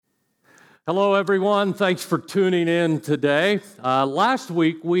Hello, everyone. Thanks for tuning in today. Last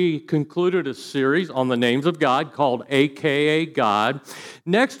week, we concluded a series on the names of God called AKA God.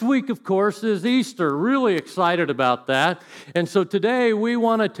 Next week, of course, is Easter. Really excited about that. And so today, we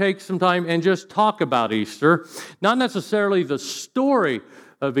want to take some time and just talk about Easter. Not necessarily the story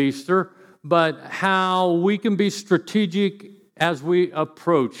of Easter, but how we can be strategic as we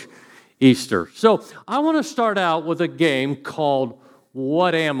approach Easter. So I want to start out with a game called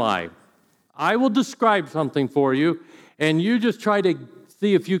What Am I? I will describe something for you, and you just try to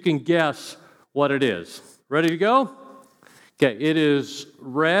see if you can guess what it is. Ready to go? Okay, it is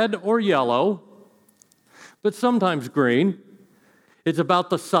red or yellow, but sometimes green. It's about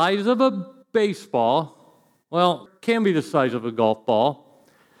the size of a baseball. Well, it can be the size of a golf ball.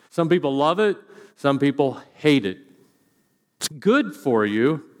 Some people love it, some people hate it. It's good for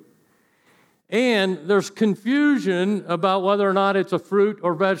you, and there's confusion about whether or not it's a fruit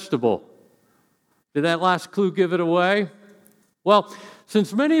or vegetable. Did that last clue give it away? Well,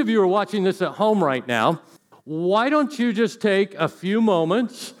 since many of you are watching this at home right now, why don't you just take a few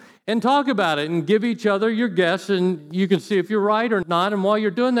moments and talk about it and give each other your guess, and you can see if you're right or not. And while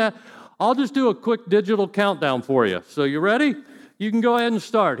you're doing that, I'll just do a quick digital countdown for you. So you ready? You can go ahead and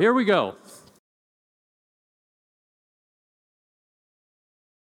start. Here we go.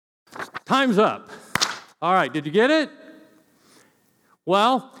 Time's up. All right, did you get it?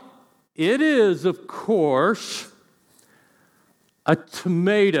 Well, it is, of course, a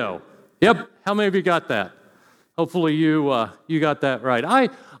tomato. Yep, how many of you got that? Hopefully you got that right.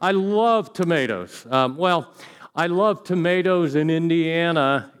 I love tomatoes. I love tomatoes in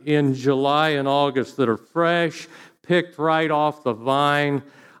Indiana in July and August that are fresh, picked right off the vine.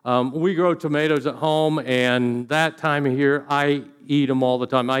 We grow tomatoes at home, and that time of year, I eat them all the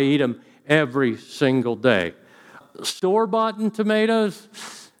time. I eat them every single day. Store-bought tomatoes,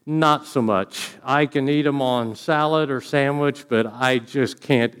 not so much. I can eat them on salad or sandwich, but I just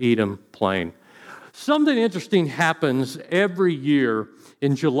can't eat them plain. Something interesting happens every year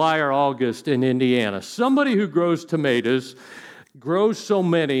in July or August in Indiana. Somebody who grows tomatoes grows so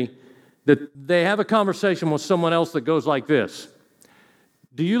many that they have a conversation with someone else that goes like this.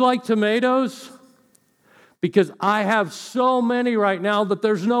 Do you like tomatoes? Because I have so many right now that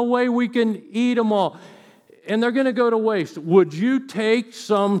there's no way we can eat them all. And they're going to go to waste. Would you take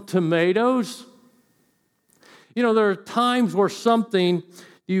some tomatoes? You know, there are times where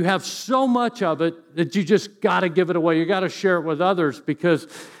you have so much of it that you just got to give it away. You got to share it with others, because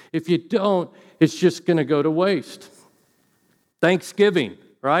if you don't, it's just going to go to waste. Thanksgiving,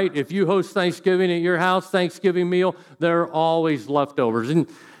 right? If you host Thanksgiving at your house, Thanksgiving meal, there are always leftovers. And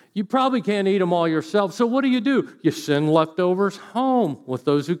you probably can't eat them all yourself. So what do? You send leftovers home with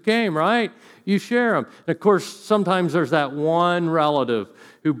those who came, right? You share them. And of course, sometimes there's that one relative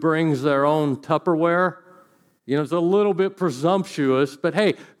who brings their own Tupperware. You know, it's a little bit presumptuous, but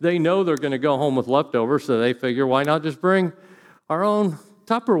hey, they know they're going to go home with leftovers, so they figure, why not just bring our own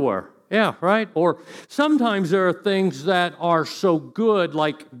Tupperware? Yeah, right? Or sometimes there are things that are so good,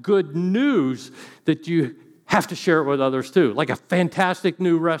 like good news, that you have to share it with others too, like a fantastic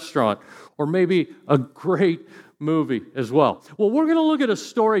new restaurant, or maybe a great movie as well. Well, we're going to look at a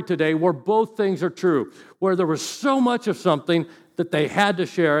story today where both things are true, where there was so much of something that they had to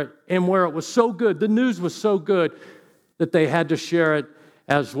share it, and where it was so good, the news was so good, that they had to share it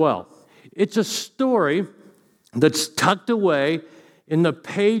as well. It's a story that's tucked away in the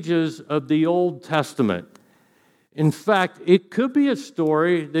pages of the Old Testament. In fact, it could be a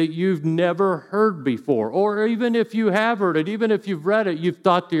story that you've never heard before, or even if you have heard it, even if you've read it, you've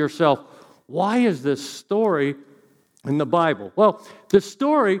thought to yourself, why is this story in the Bible? Well, the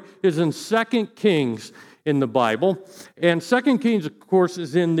story is in 2 Kings in the Bible, and 2 Kings, of course,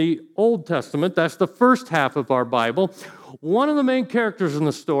 is in the Old Testament. That's the first half of our Bible. One of the main characters in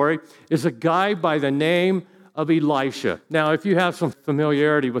the story is a guy by the name of Elisha. Now, if you have some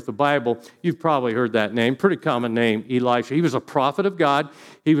familiarity with the Bible, you've probably heard that name. Pretty common name, Elisha. He was a prophet of God.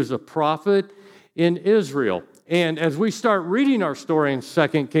 He was a prophet in Israel. And as we start reading our story in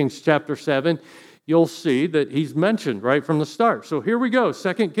 2 Kings chapter 7, you'll see that he's mentioned right from the start. So here we go,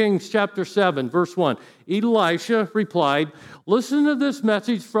 2 Kings chapter 7, verse 1. Elisha replied, "Listen to this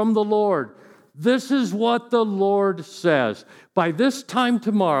message from the Lord. This is what the Lord says. By this time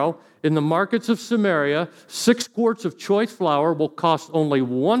tomorrow, in the markets of Samaria, 6 quarts of choice flour will cost only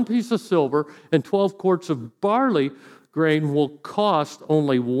 1 piece of silver, and 12 quarts of barley grain will cost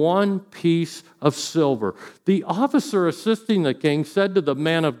only 1 piece of silver." The officer assisting the king said to the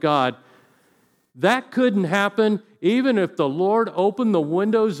man of God, "That couldn't happen even if the Lord opened the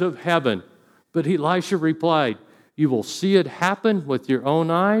windows of heaven." But Elisha replied, "You will see it happen with your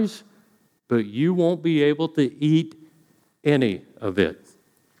own eyes, but you won't be able to eat any of it.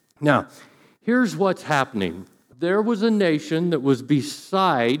 Now, here's what's happening. There was a nation that was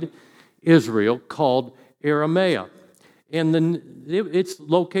beside Israel called Aramea. And it's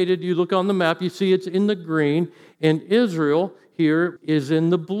located, you look on the map, you see it's in the green, and Israel here is in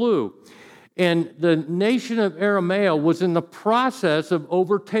the blue. And the nation of Aramea was in the process of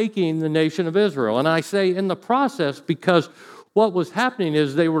overtaking the nation of Israel. And I say in the process because what was happening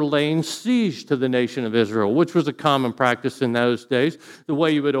is they were laying siege to the nation of Israel, which was a common practice in those days. The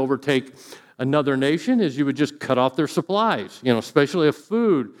way you would overtake another nation is you would just cut off their supplies, especially of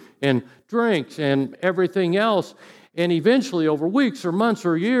food and drinks and everything else. And eventually, over weeks or months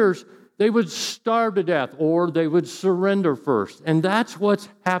or years, they would starve to death or they would surrender first. And that's what's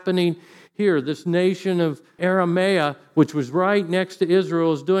happening here. This nation of Aramea, which was right next to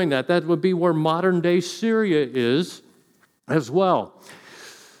Israel, is doing that. That would be where modern-day Syria is as well.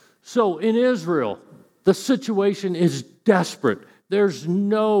 So in Israel, the situation is desperate. There's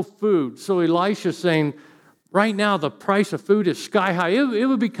no food. So Elisha's saying, right now the price of food is sky high. It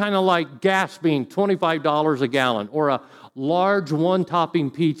would be kind of like gas being $25 a gallon or a large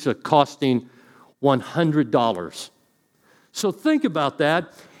one-topping pizza costing $100. So think about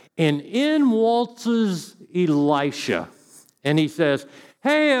that. And in waltzes Elisha. And he says,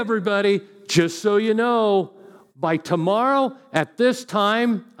 hey, everybody, just so you know, by tomorrow at this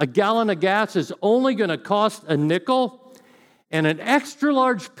time, a gallon of gas is only going to cost a nickel, and an extra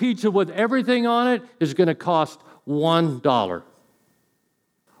large pizza with everything on it is going to cost $1.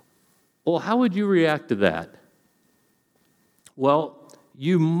 Well, how would you react to that? Well,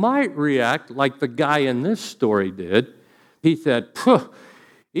 you might react like the guy in this story did. He said,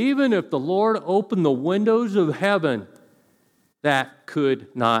 even if the Lord opened the windows of heaven, that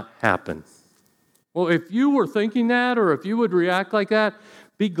could not happen. Well, if you were thinking that, or if you would react like that,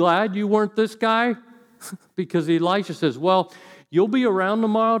 be glad you weren't this guy, because Elisha says, well, you'll be around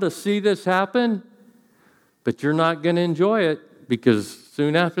tomorrow to see this happen, but you're not going to enjoy it, because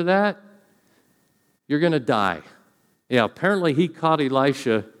soon after that, you're going to die. Yeah, apparently he caught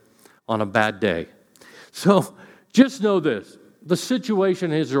Elisha on a bad day. So just know this. The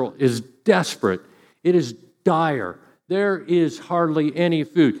situation in Israel is desperate. It is dire. There is hardly any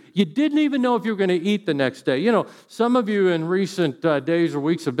food. You didn't even know if you were going to eat the next day. Some of you in recent days or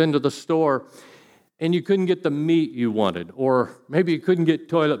weeks have been to the store and you couldn't get the meat you wanted, or maybe you couldn't get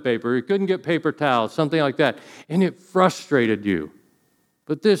toilet paper, you couldn't get paper towels, something like that, and it frustrated you.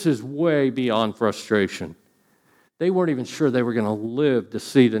 But this is way beyond frustration. They weren't even sure they were going to live to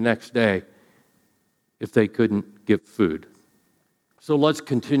see the next day if they couldn't get food. So let's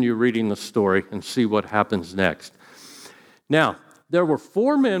continue reading the story and see what happens next. Now, there were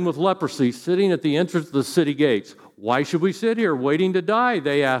 4 men with leprosy sitting at the entrance of the city gates. Why should we sit here waiting to die?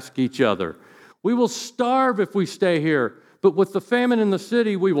 They ask each other. We will starve if we stay here, but with the famine in the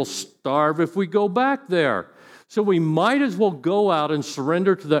city, we will starve if we go back there. So we might as well go out and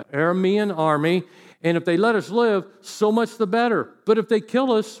surrender to the Aramean army, and if they let us live, so much the better. But if they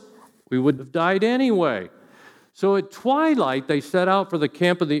kill us, we would have died anyway. So at twilight, they set out for the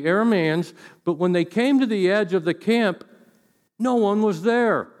camp of the Arameans, but when they came to the edge of the camp, no one was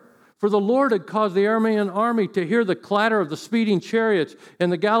there. For the Lord had caused the Aramean army to hear the clatter of the speeding chariots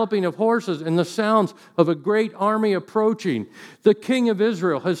and the galloping of horses and the sounds of a great army approaching. The king of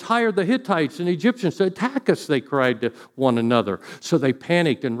Israel has hired the Hittites and Egyptians to attack us, they cried to one another. So they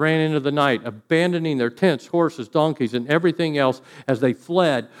panicked and ran into the night, abandoning their tents, horses, donkeys, and everything else as they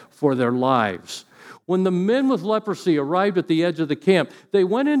fled for their lives. When the men with leprosy arrived at the edge of the camp, they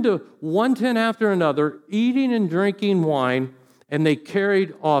went into one tent after another, eating and drinking wine, and they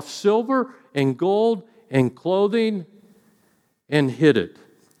carried off silver and gold and clothing and hid it.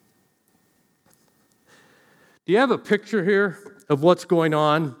 Do you have a picture here of what's going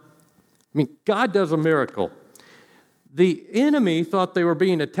on? I mean, God does a miracle. The enemy thought they were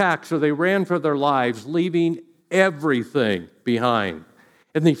being attacked, so they ran for their lives, leaving everything behind.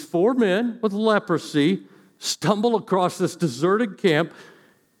 And these 4 men with leprosy stumble across this deserted camp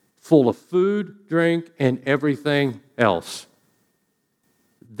full of food, drink, and everything else.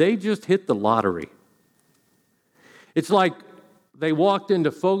 They just hit the lottery. It's like they walked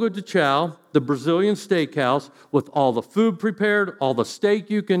into Fogo de Chao, the Brazilian steakhouse, with all the food prepared, all the steak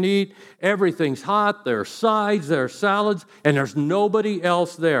you can eat, everything's hot, there are sides, there are salads, and there's nobody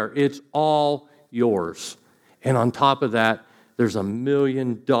else there. It's all yours. And on top of that, there's $1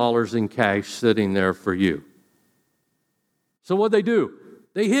 million in cash sitting there for you. So what'd they do?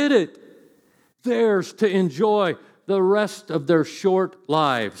 They hid it. Theirs to enjoy the rest of their short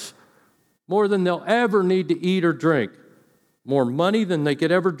lives, more than they'll ever need to eat or drink. more money than they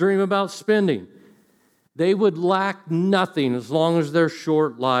could ever dream about spending. They would lack nothing as long as their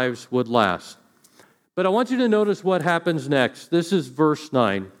short lives would last. But I want you to notice what happens next. This is verse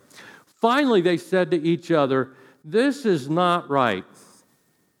 9. Finally, they said to each other, "This is not right.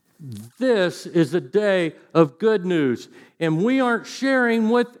 This is a day of good news, and we aren't sharing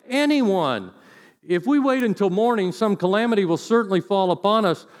with anyone. If we wait until morning, some calamity will certainly fall upon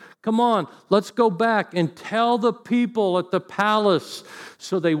us. Come on, let's go back and tell the people at the palace."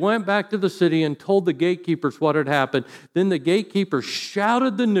 So they went back to the city and told the gatekeepers what had happened. Then the gatekeepers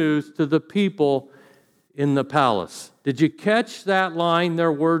shouted the news to the people in the palace. Did you catch that line,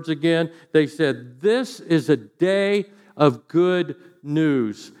 their words again? They said, "This is a day of good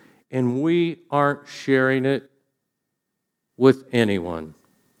news, and we aren't sharing it with anyone."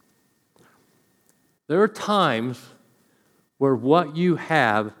 There are times where what you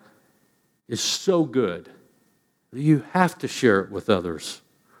have is so good that you have to share it with others,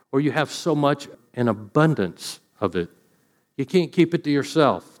 or you have so much an abundance of it. You can't keep it to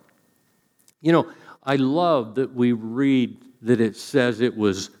yourself. You know, I love that we read that it says it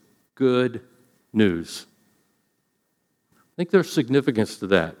was good news. I think there's significance to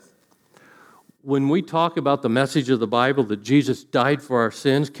that. When we talk about the message of the Bible that Jesus died for our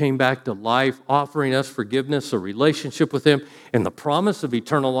sins, came back to life, offering us forgiveness, a relationship with Him, and the promise of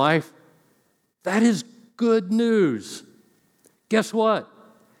eternal life, that is good news. Guess what?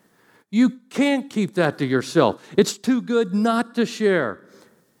 You can't keep that to yourself. It's too good not to share.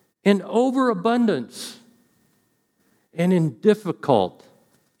 In overabundance and in difficult,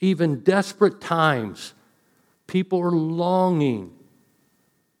 even desperate times, people are longing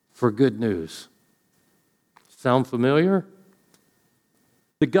for good news. Sound familiar?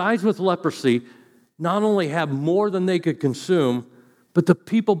 The guys with leprosy not only had more than they could consume, but the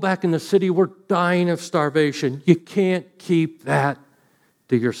people back in the city were dying of starvation. You can't keep that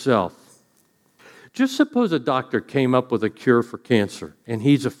to yourself. Just suppose a doctor came up with a cure for cancer, and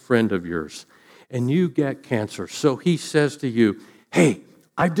he's a friend of yours, and you get cancer. So he says to you, "Hey,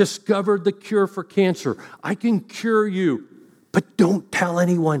 I've discovered the cure for cancer. I can cure you, but don't tell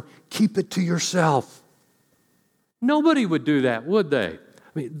anyone. Keep it to yourself." Nobody would do that, would they?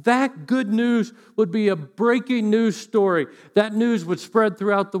 I mean, that good news would be a breaking news story. That news would spread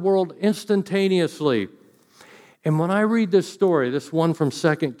throughout the world instantaneously. And when I read this story, this one from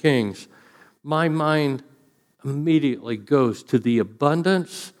 2 Kings, my mind immediately goes to the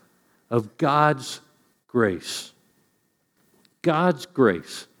abundance of God's grace. God's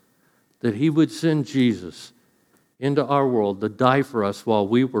grace, that He would send Jesus into our world to die for us while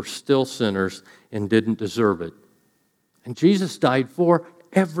we were still sinners and didn't deserve it. And Jesus died for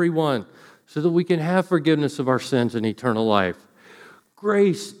everyone so that we can have forgiveness of our sins and eternal life.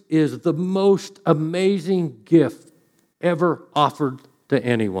 Grace is the most amazing gift ever offered to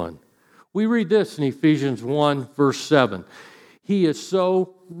anyone. We read this in Ephesians 1, verse 7. He is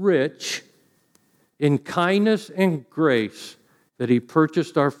so rich in kindness and grace that He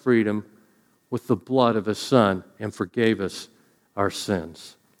purchased our freedom with the blood of His Son and forgave us our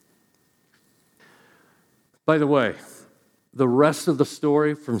sins. By the way, the rest of the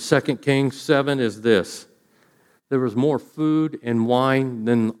story from 2 Kings 7 is this. There was more food and wine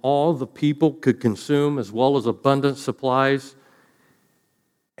than all the people could consume, as well as abundant supplies.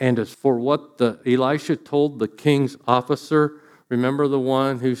 And as for what Elisha told the king's officer, remember the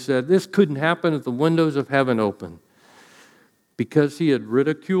one who said, "This couldn't happen if the windows of heaven opened." Because he had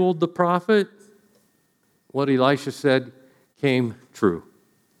ridiculed the prophet, what Elisha said came true.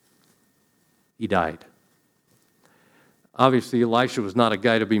 He died. Obviously, Elisha was not a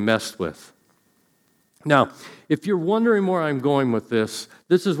guy to be messed with. Now, if you're wondering where I'm going with this,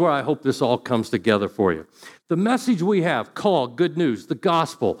 this is where I hope this all comes together for you. The message we have called good news, the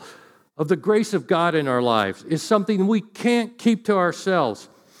gospel of the grace of God in our lives, is something we can't keep to ourselves.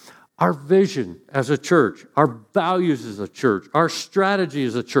 Our vision as a church, our values as a church, our strategy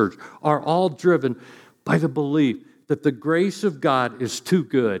as a church are all driven by the belief that the grace of God is too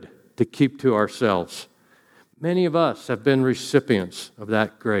good to keep to ourselves. Many of us have been recipients of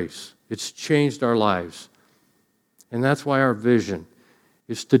that grace. It's changed our lives. And that's why our vision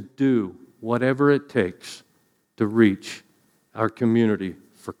is to do whatever it takes to reach our community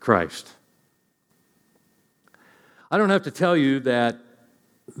for Christ. I don't have to tell you that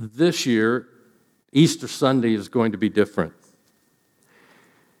this year, Easter Sunday is going to be different.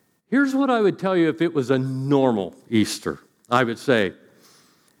 Here's what I would tell you if it was a normal Easter. I would say,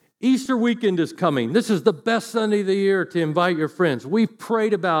 Easter weekend is coming. This is the best Sunday of the year to invite your friends. We've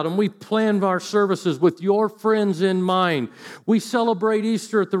prayed about and we've planned our services with your friends in mind. We celebrate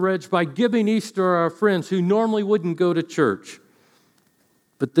Easter at the Reg by giving Easter to our friends who normally wouldn't go to church.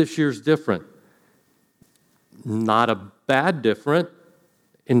 But this year's different. Not a bad different.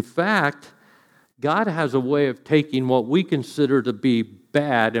 In fact, God has a way of taking what we consider to be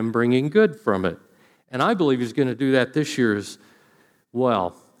bad and bringing good from it. And I believe He's going to do that this year as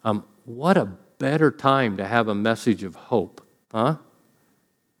well. What a better time to have a message of hope, huh?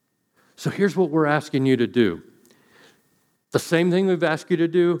 So here's what we're asking you to do. The same thing we've asked you to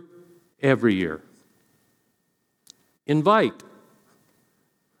do every year. Invite.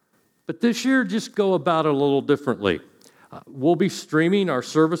 But this year, just go about it a little differently. We'll be streaming our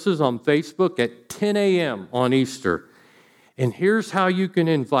services on Facebook at 10 a.m. on Easter. And here's how you can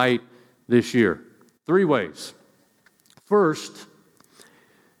invite this year. 3 ways. First,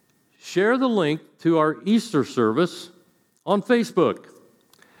 share the link to our Easter service on Facebook.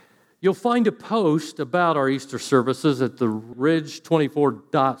 You'll find a post about our Easter services at the Ridge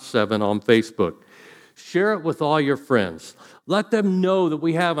 24.7 on Facebook. Share it with all your friends. Let them know that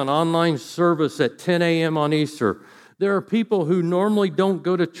we have an online service at 10 a.m. on Easter. There are people who normally don't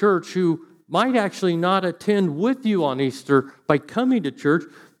go to church who might actually not attend with you on Easter by coming to church,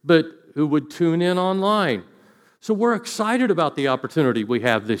 but who would tune in online. So we're excited about the opportunity we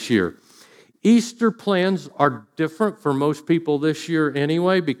have this year. Easter plans are different for most people this year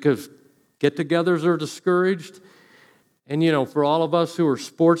anyway because get-togethers are discouraged. And, for all of us who are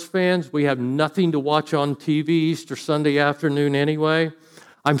sports fans, we have nothing to watch on TV Easter Sunday afternoon anyway.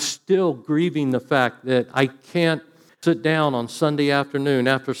 I'm still grieving the fact that I can't sit down on Sunday afternoon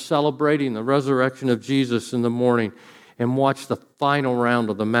after celebrating the resurrection of Jesus in the morning and watch the final round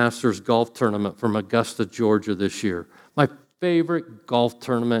of the Masters Golf Tournament from Augusta, Georgia this year. My favorite golf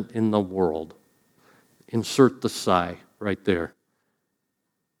tournament in the world. Insert the sigh right there.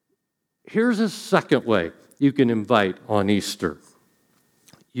 Here's a second way you can invite on Easter.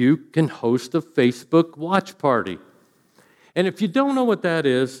 You can host a Facebook watch party. And if you don't know what that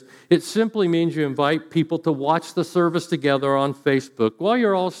is, it simply means you invite people to watch the service together on Facebook while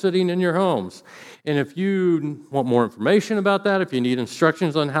you're all sitting in your homes. And if you want more information about that, if you need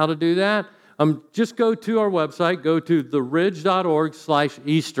instructions on how to do that, just go to our website, go to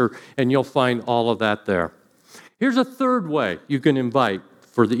theridge.org/Easter, and you'll find all of that there. Here's a third way you can invite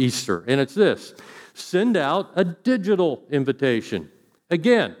for the Easter, and it's this. Send out a digital invitation.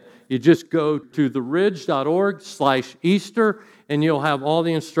 Again, you just go to theridge.org/Easter, and you'll have all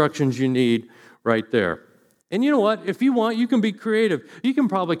the instructions you need right there. And you know what? If you want, you can be creative. You can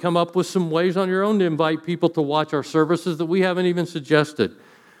probably come up with some ways on your own to invite people to watch our services that we haven't even suggested.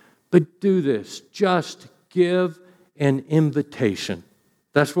 But do this. Just give an invitation.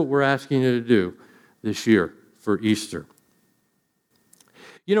 That's what we're asking you to do this year for Easter.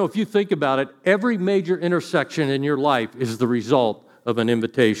 If you think about it, every major intersection in your life is the result of an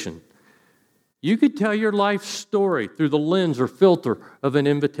invitation. You could tell your life story through the lens or filter of an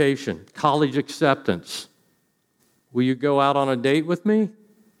invitation. College acceptance. Will you go out on a date with me?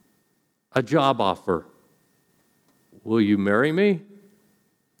 A job offer. Will you marry me?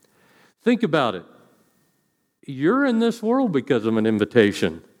 Think about it. You're in this world because of an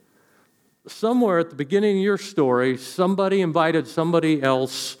invitation. Somewhere at the beginning of your story, somebody invited somebody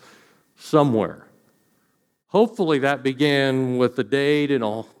else somewhere. Hopefully that began with a date and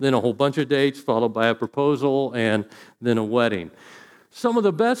then a whole bunch of dates followed by a proposal and then a wedding. Some of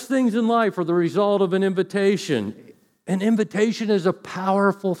the best things in life are the result of an invitation. An invitation is a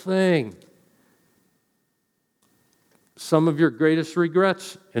powerful thing. Some of your greatest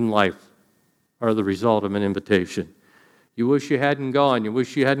regrets in life are the result of an invitation. You wish you hadn't gone. You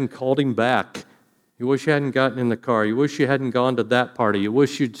wish you hadn't called him back. You wish you hadn't gotten in the car. You wish you hadn't gone to that party. You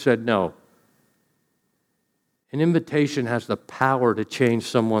wish you'd said no. An invitation has the power to change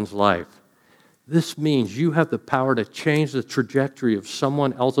someone's life. This means you have the power to change the trajectory of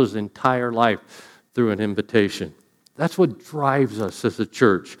someone else's entire life through an invitation. That's what drives us as a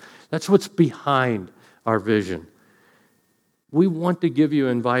church. That's what's behind our vision. We want to give you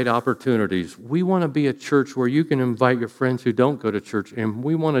invite opportunities. We want to be a church where you can invite your friends who don't go to church, and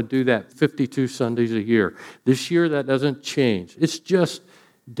we want to do that 52 Sundays a year. This year, that doesn't change. It's just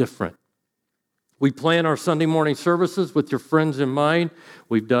different. We plan our Sunday morning services with your friends in mind.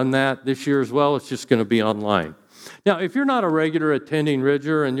 We've done that this year as well. It's just going to be online. Now, if you're not a regular attending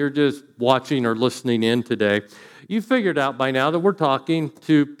Ridger and you're just watching or listening in today, you figured out by now that we're talking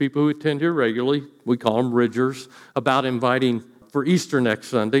to people who attend here regularly. We call them Ridgers, about inviting for Easter next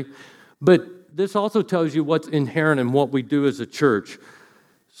Sunday. But this also tells you what's inherent in what we do as a church.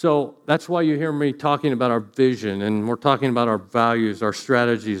 So that's why you hear me talking about our vision, and we're talking about our values, our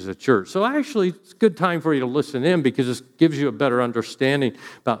strategies as a church. So actually, it's a good time for you to listen in because it gives you a better understanding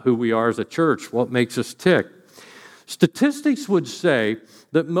about who we are as a church, what makes us tick. Statistics would say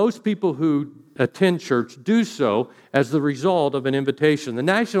that most people who attend church do so as the result of an invitation. The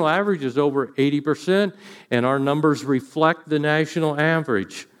national average is over 80%, and our numbers reflect the national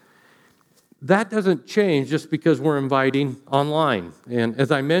average. That doesn't change just because we're inviting online. And as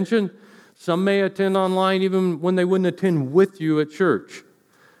I mentioned, some may attend online even when they wouldn't attend with you at church.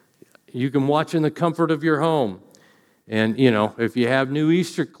 You can watch in the comfort of your home. And, if you have new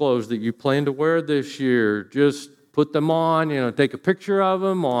Easter clothes that you plan to wear this year, just put them on, take a picture of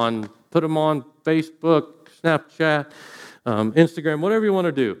them, put them on Facebook, Snapchat, Instagram, whatever you want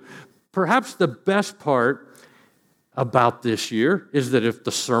to do. Perhaps the best part about this year is that if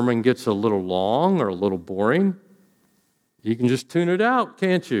the sermon gets a little long or a little boring, you can just tune it out,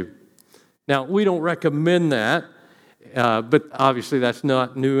 can't you? Now, we don't recommend that, but obviously that's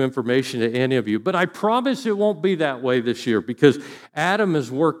not new information to any of you. But I promise it won't be that way this year because Adam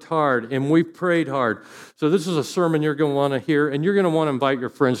has worked hard and we've prayed hard. So this is a sermon you're going to want to hear, and you're going to want to invite your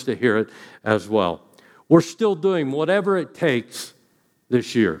friends to hear it as well. We're still doing whatever it takes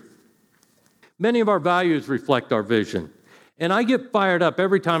this year. Many of our values reflect our vision. And I get fired up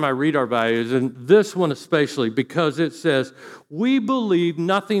every time I read our values, and this one especially, because it says, we believe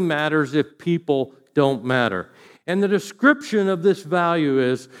nothing matters if people don't matter. And the description of this value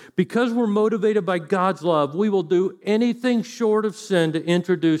is, because we're motivated by God's love, we will do anything short of sin to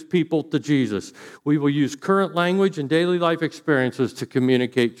introduce people to Jesus. We will use current language and daily life experiences to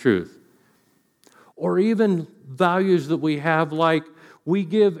communicate truth. Or even values that we have like, we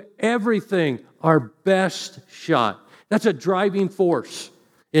give everything our best shot. That's a driving force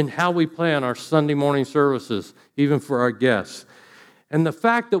in how we plan our Sunday morning services, even for our guests. And the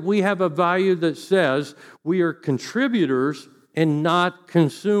fact that we have a value that says we are contributors and not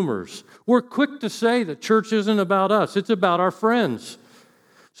consumers. We're quick to say that church isn't about us, it's about our friends.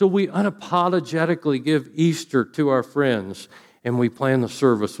 So we unapologetically give Easter to our friends, and we plan the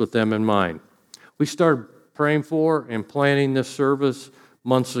service with them in mind. We started praying for and planning this service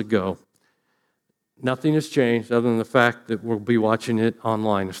months ago. Nothing has changed other than the fact that we'll be watching it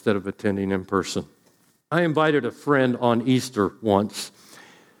online instead of attending in person. I invited a friend on Easter once,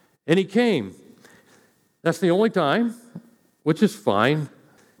 and he came. That's the only time, which is fine.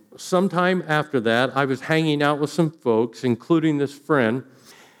 Sometime after that, I was hanging out with some folks, including this friend,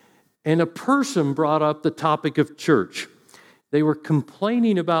 and a person brought up the topic of church. They were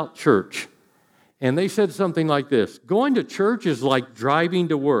complaining about church, and they said something like this: going to church is like driving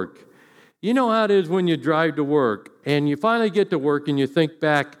to work. You know how it is when you drive to work, and you finally get to work and you think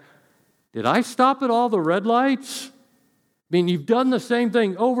back, did I stop at all the red lights? I mean, you've done the same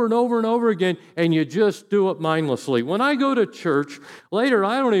thing over and over and over again, and you just do it mindlessly. When I go to church, later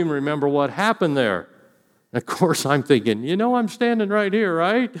I don't even remember what happened there. Of course, I'm thinking, I'm standing right here,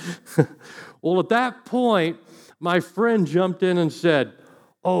 right? Well, at that point, my friend jumped in and said,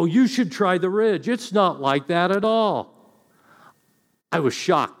 oh, you should try the Ridge. It's not like that at all. I was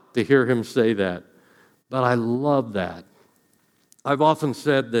shocked to hear him say that, but I love that. I've often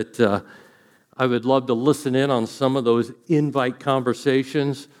said that I would love to listen in on some of those invite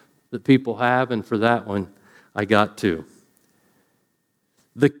conversations that people have, and for that one, I got to.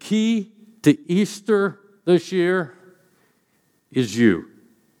 The key to Easter this year is you.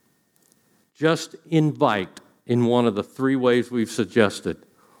 Just invite in one of the three ways we've suggested.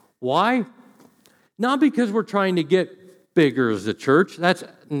 Why? Not because we're trying to get bigger as a church. That's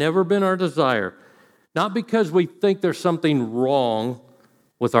never been our desire. Not because we think there's something wrong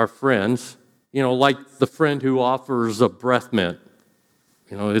with our friends, like the friend who offers a breath mint.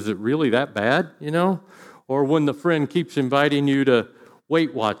 Is it really that bad, Or when the friend keeps inviting you to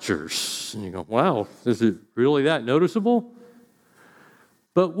Weight Watchers, and you go, wow, is it really that noticeable?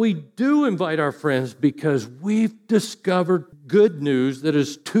 But we do invite our friends because we've discovered good news that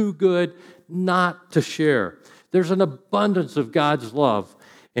is too good not to share. There's an abundance of God's love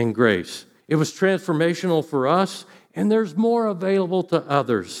and grace. It was transformational for us, and there's more available to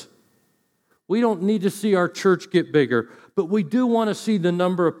others. We don't need to see our church get bigger, but we do want to see the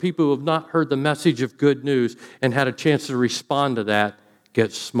number of people who have not heard the message of good news and had a chance to respond to that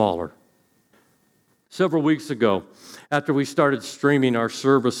get smaller. Several weeks ago, after we started streaming our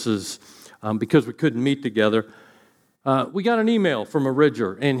services because we couldn't meet together, we got an email from a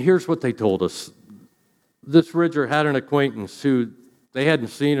Ridger, and here's what they told us. This Ridger had an acquaintance who they hadn't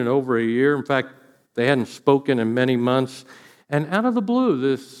seen in over a year. In fact, they hadn't spoken in many months. And out of the blue,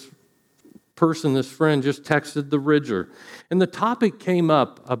 this person, this friend, just texted the Ridger. And the topic came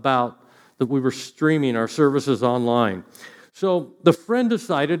up about that we were streaming our services online. So the friend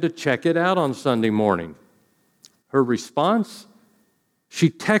decided to check it out on Sunday morning. Her response? She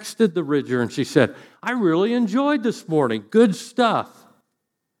texted the Ridger and she said, I really enjoyed this morning. Good stuff.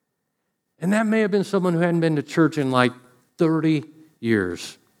 And that may have been someone who hadn't been to church in like 30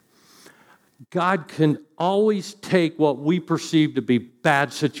 years. God can always take what we perceive to be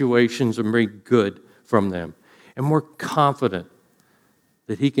bad situations and bring good from them. And we're confident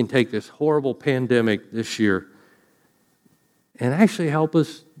that He can take this horrible pandemic this year and actually help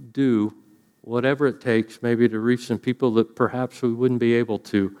us do whatever it takes maybe to reach some people that perhaps we wouldn't be able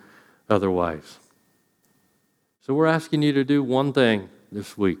to otherwise. So we're asking you to do one thing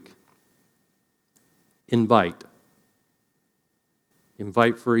this week. Invite.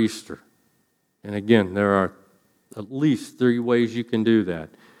 Invite for Easter. And again, there are at least 3 ways you can do that.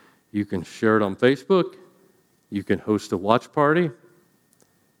 You can share it on Facebook. You can host a watch party.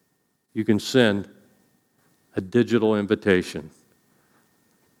 You can send a digital invitation.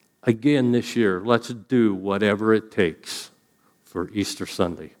 Again this year, let's do whatever it takes for Easter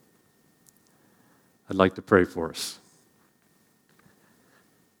Sunday. I'd like to pray for us.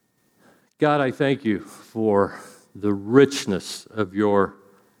 God, I thank you for the richness of your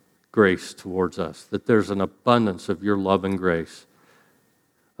grace towards us, that there's an abundance of your love and grace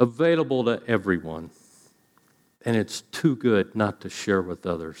available to everyone, and it's too good not to share with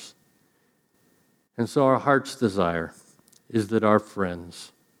others. And so our heart's desire is that our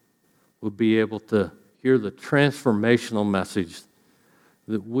friends will be able to hear the transformational message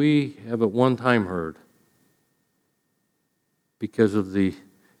that we have at one time heard because of the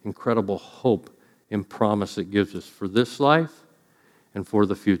incredible hope and promise it gives us for this life and for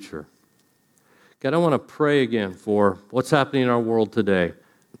the future. God, I want to pray again for what's happening in our world today,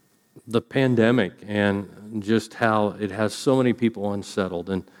 the pandemic, and just how it has so many people unsettled,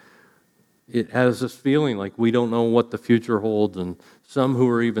 and it has this feeling like we don't know what the future holds, and some who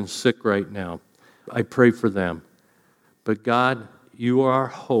are even sick right now. I pray for them. But God, you are our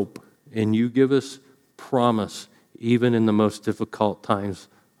hope, and you give us promise even in the most difficult times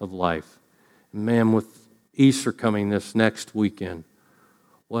of life. Man, with Easter coming this next weekend,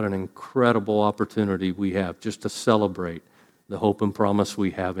 what an incredible opportunity we have just to celebrate the hope and promise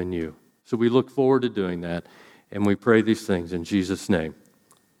we have in you. So we look forward to doing that, and we pray these things in Jesus' name.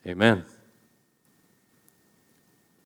 Amen.